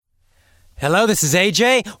Hello, this is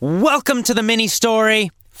AJ. Welcome to the mini story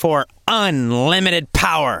for unlimited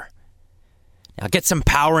power. Now get some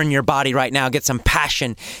power in your body right now. Get some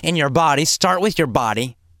passion in your body. Start with your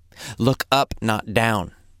body. Look up, not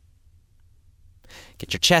down.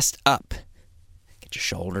 Get your chest up. Get your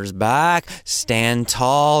shoulders back. Stand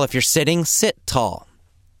tall. If you're sitting, sit tall.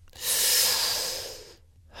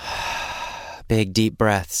 Big, deep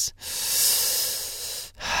breaths.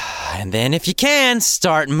 And then if you can,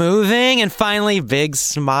 start moving. And finally, big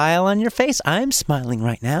smile on your face. I'm smiling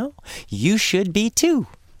right now. You should be too.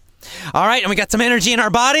 All right, and we got some energy in our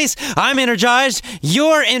bodies. I'm energized.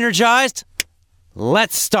 You're energized.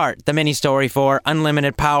 Let's start the mini story for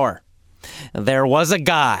unlimited power. There was a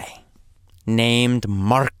guy named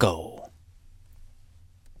Marco.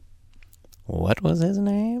 What was his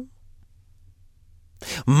name?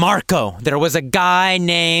 Marco. There was a guy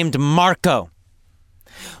named Marco.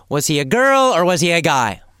 Was he a girl or was he a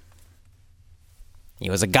guy? He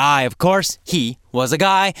was a guy, of course. He was a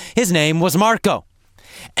guy. His name was Marco.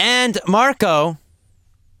 And Marco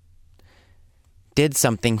did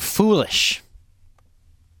something foolish.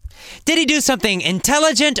 Did he do something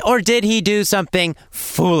intelligent or did he do something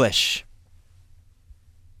foolish?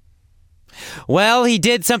 Well, he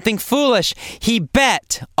did something foolish. He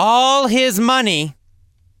bet all his money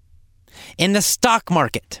in the stock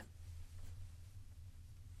market.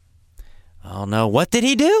 Oh no, what did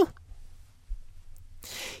he do?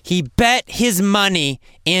 He bet his money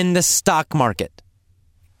in the stock market.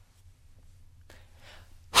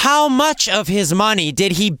 How much of his money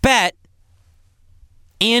did he bet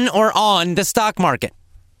in or on the stock market?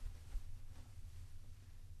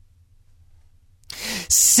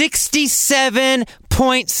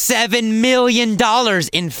 $67.7 million,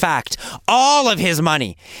 in fact. All of his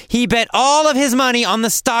money. He bet all of his money on the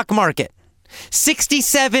stock market.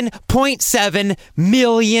 $67.7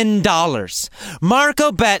 million.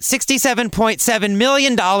 Marco bet $67.7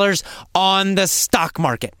 million on the stock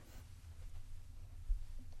market.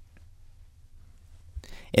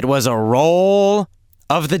 It was a roll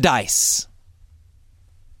of the dice.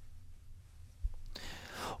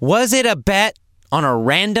 Was it a bet on a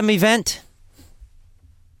random event?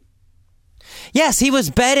 Yes, he was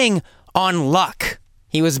betting on luck.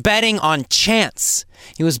 He was betting on chance.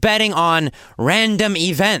 He was betting on random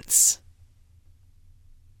events.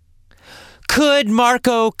 Could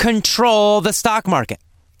Marco control the stock market?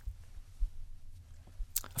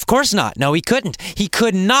 Of course not. No, he couldn't. He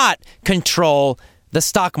could not control the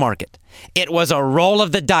stock market. It was a roll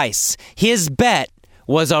of the dice. His bet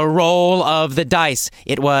was a roll of the dice.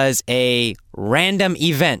 It was a random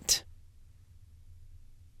event.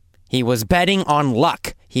 He was betting on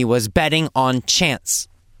luck. He was betting on chance.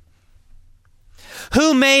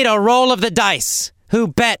 Who made a roll of the dice? Who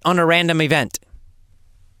bet on a random event?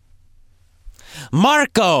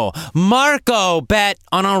 Marco. Marco bet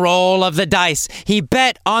on a roll of the dice. He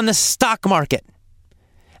bet on the stock market.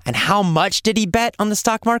 And how much did he bet on the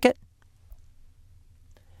stock market?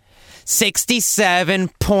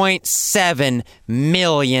 $67.7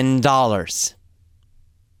 million.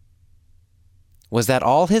 Was that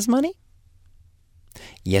all his money?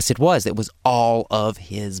 Yes, it was. It was all of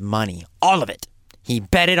his money. All of it. He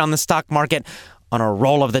betted on the stock market on a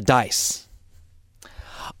roll of the dice.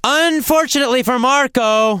 Unfortunately for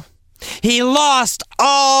Marco, he lost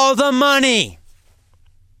all the money.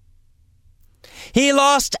 He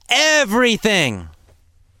lost everything.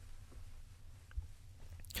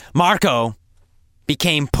 Marco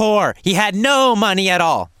became poor. He had no money at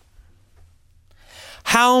all.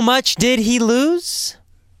 How much did he lose?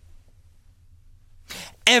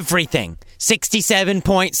 Everything.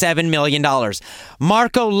 $67.7 million.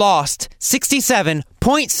 Marco lost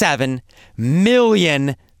 $67.7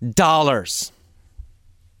 million.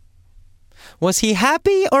 Was he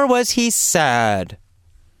happy or was he sad?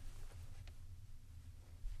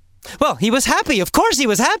 Well, he was happy. Of course he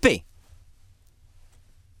was happy.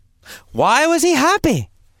 Why was he happy?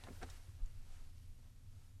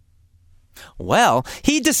 Well,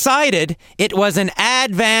 he decided it was an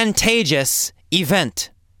advantageous event.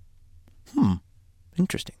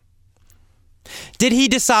 Interesting. Did he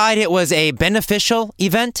decide it was a beneficial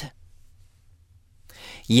event?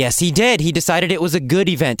 Yes, he did. He decided it was a good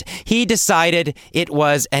event. He decided it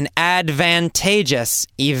was an advantageous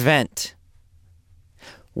event.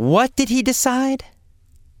 What did he decide?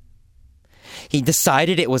 He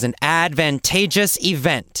decided it was an advantageous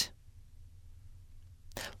event.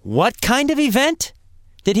 What kind of event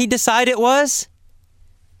did he decide it was?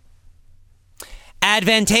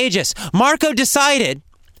 Advantageous. Marco decided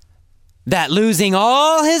that losing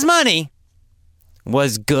all his money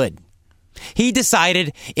was good. He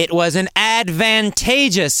decided it was an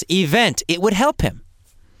advantageous event. It would help him.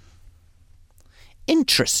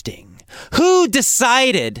 Interesting. Who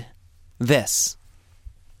decided this?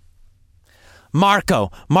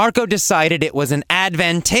 Marco. Marco decided it was an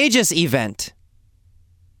advantageous event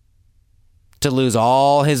to lose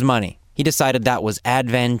all his money. He decided that was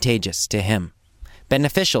advantageous to him,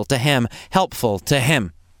 beneficial to him, helpful to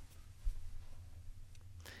him.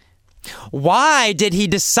 Why did he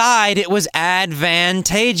decide it was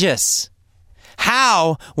advantageous?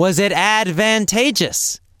 How was it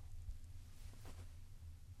advantageous?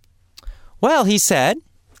 Well, he said,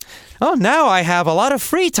 "Oh, now I have a lot of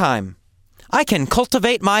free time. I can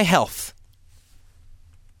cultivate my health."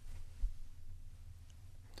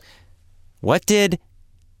 What did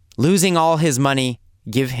losing all his money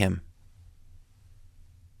give him?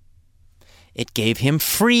 It gave him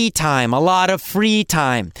free time, a lot of free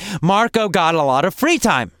time. Marco got a lot of free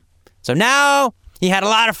time. So now he had a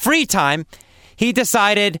lot of free time. He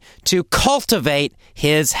decided to cultivate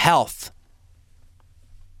his health.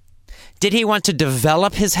 Did he want to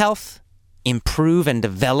develop his health? Improve and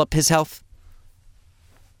develop his health?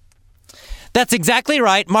 That's exactly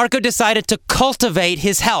right. Marco decided to cultivate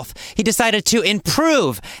his health. He decided to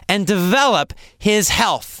improve and develop his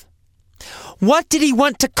health. What did he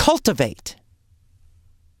want to cultivate?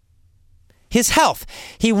 His health.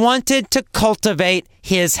 He wanted to cultivate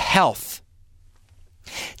his health.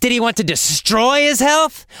 Did he want to destroy his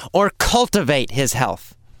health or cultivate his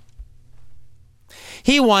health?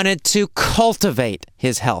 He wanted to cultivate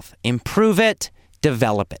his health, improve it,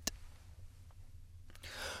 develop it.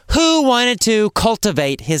 Who wanted to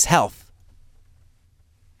cultivate his health?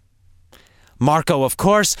 Marco, of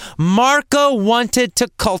course. Marco wanted to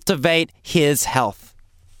cultivate his health.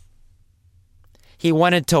 He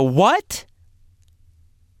wanted to what?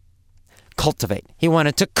 Cultivate. He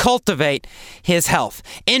wanted to cultivate his health.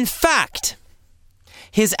 In fact,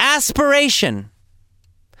 his aspiration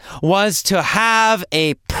was to have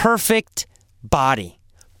a perfect body.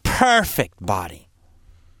 Perfect body.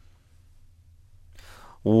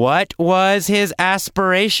 What was his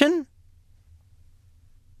aspiration?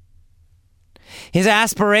 His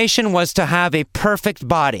aspiration was to have a perfect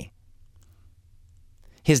body.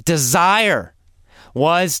 His desire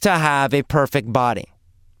was to have a perfect body.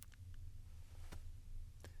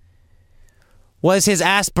 Was his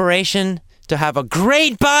aspiration to have a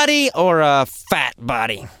great body or a fat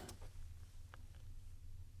body?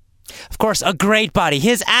 Of course, a great body.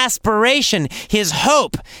 His aspiration, his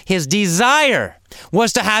hope, his desire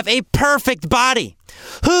was to have a perfect body.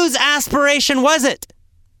 Whose aspiration was it?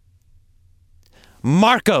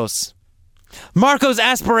 Marco's. Marco's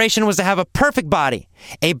aspiration was to have a perfect body.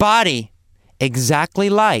 A body exactly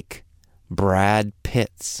like Brad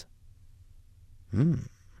Pitt's.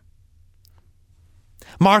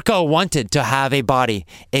 Marco wanted to have a body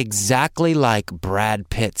exactly like Brad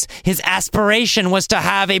Pitt's. His aspiration was to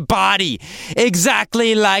have a body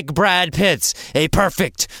exactly like Brad Pitt's. A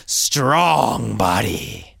perfect, strong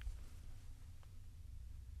body.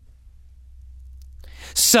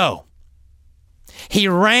 So, he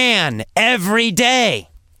ran every day.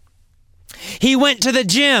 He went to the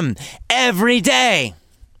gym every day.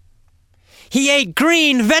 He ate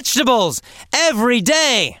green vegetables every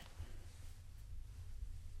day.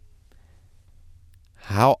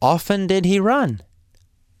 How often did he run?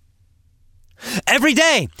 Every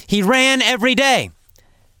day. He ran every day.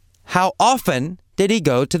 How often did he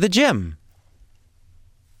go to the gym?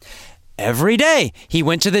 Every day. He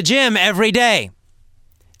went to the gym every day.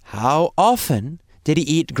 How often did he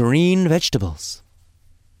eat green vegetables?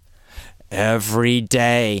 Every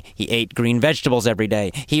day. He ate green vegetables every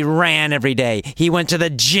day. He ran every day. He went to the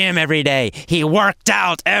gym every day. He worked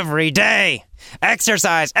out every day.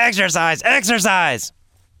 Exercise, exercise, exercise.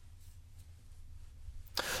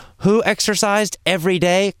 Who exercised every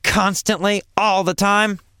day, constantly, all the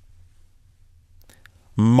time?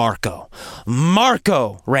 Marco.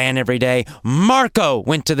 Marco ran every day. Marco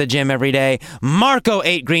went to the gym every day. Marco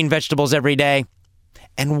ate green vegetables every day.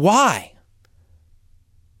 And why?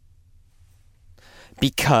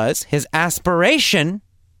 Because his aspiration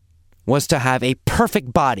was to have a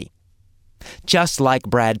perfect body, just like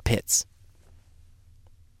Brad Pitt's.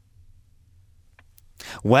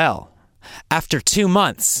 Well, after 2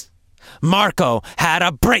 months, Marco had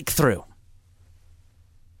a breakthrough.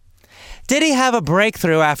 Did he have a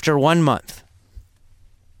breakthrough after 1 month?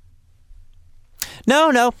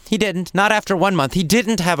 No, he didn't. Not after 1 month. He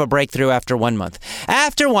didn't have a breakthrough after 1 month.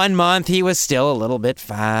 After 1 month, he was still a little bit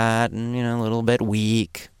fat and, a little bit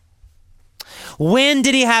weak. When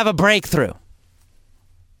did he have a breakthrough?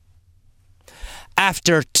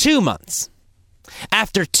 After 2 months.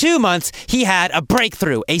 After 2 months, he had a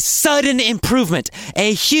breakthrough, a sudden improvement,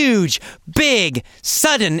 a huge, big,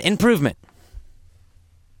 sudden improvement.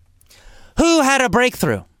 Who had a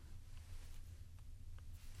breakthrough?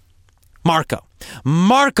 Marco.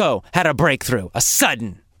 Marco had a breakthrough, a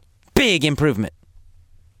sudden, big improvement.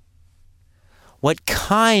 What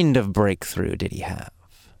kind of breakthrough did he have?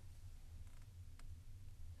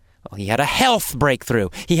 Well, he had a health breakthrough.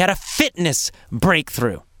 He had a fitness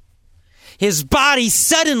breakthrough. His body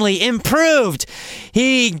suddenly improved.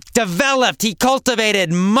 He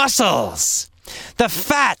cultivated muscles. The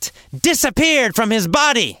fat disappeared from his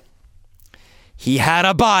body. He had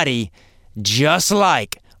a body just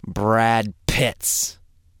like Brad Pitt's.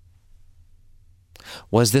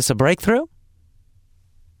 Was this a breakthrough?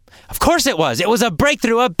 Of course it was. It was a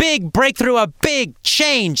breakthrough, a big breakthrough, a big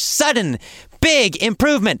change, sudden, big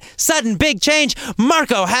improvement, sudden, big change.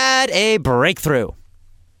 Marco had a breakthrough.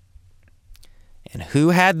 And who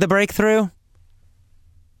had the breakthrough?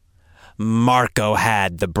 Marco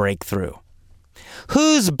had the breakthrough.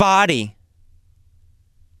 Whose body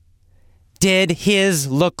did his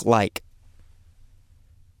look like?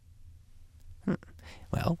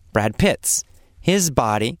 Well, Brad Pitt's. His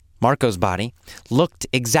body, Marco's body, looked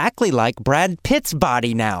exactly like Brad Pitt's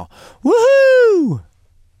body now. Woohoo!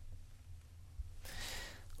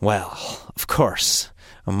 Well, of course,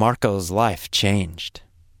 Marco's life changed.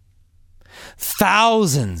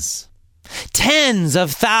 Thousands, tens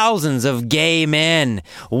of thousands of gay men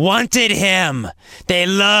wanted him. They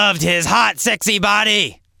loved his hot, sexy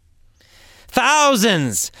body.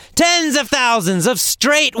 Thousands, tens of thousands of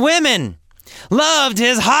straight women loved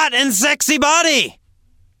his hot and sexy body.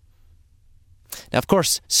 Now, of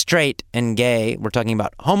course, straight and gay, we're talking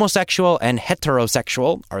about homosexual and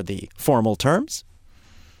heterosexual are the formal terms.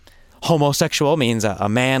 Homosexual means a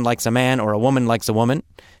man likes a man or a woman likes a woman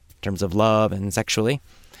in terms of love and sexually.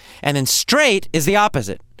 And then straight is the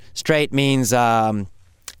opposite. Straight means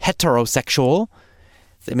heterosexual.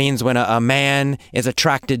 It means when a man is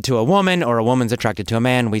attracted to a woman or a woman's attracted to a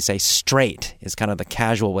man, we say straight is kind of the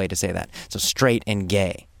casual way to say that. So straight and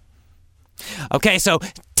gay. Okay, so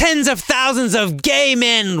tens of thousands of gay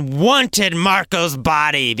men wanted Marco's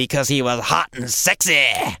body because he was hot and sexy.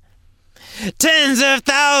 Tens of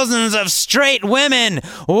thousands of straight women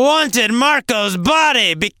wanted Marco's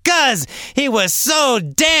body because he was so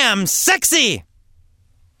damn sexy.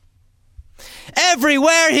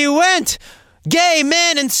 Everywhere he went, gay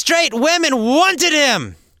men and straight women wanted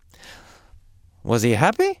him. Was he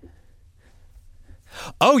happy?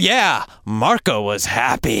 Oh yeah, Marco was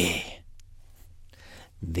happy.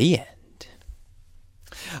 The end.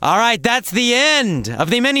 All right, that's the end of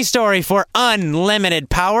the mini story for Unlimited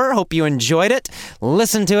Power. Hope you enjoyed it.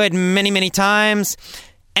 Listen to it many, many times.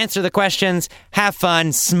 Answer the questions, have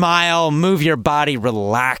fun, smile, move your body,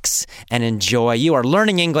 relax, and enjoy. You are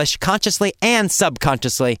learning English consciously and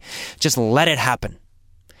subconsciously. Just let it happen.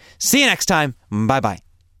 See you next time. Bye-bye.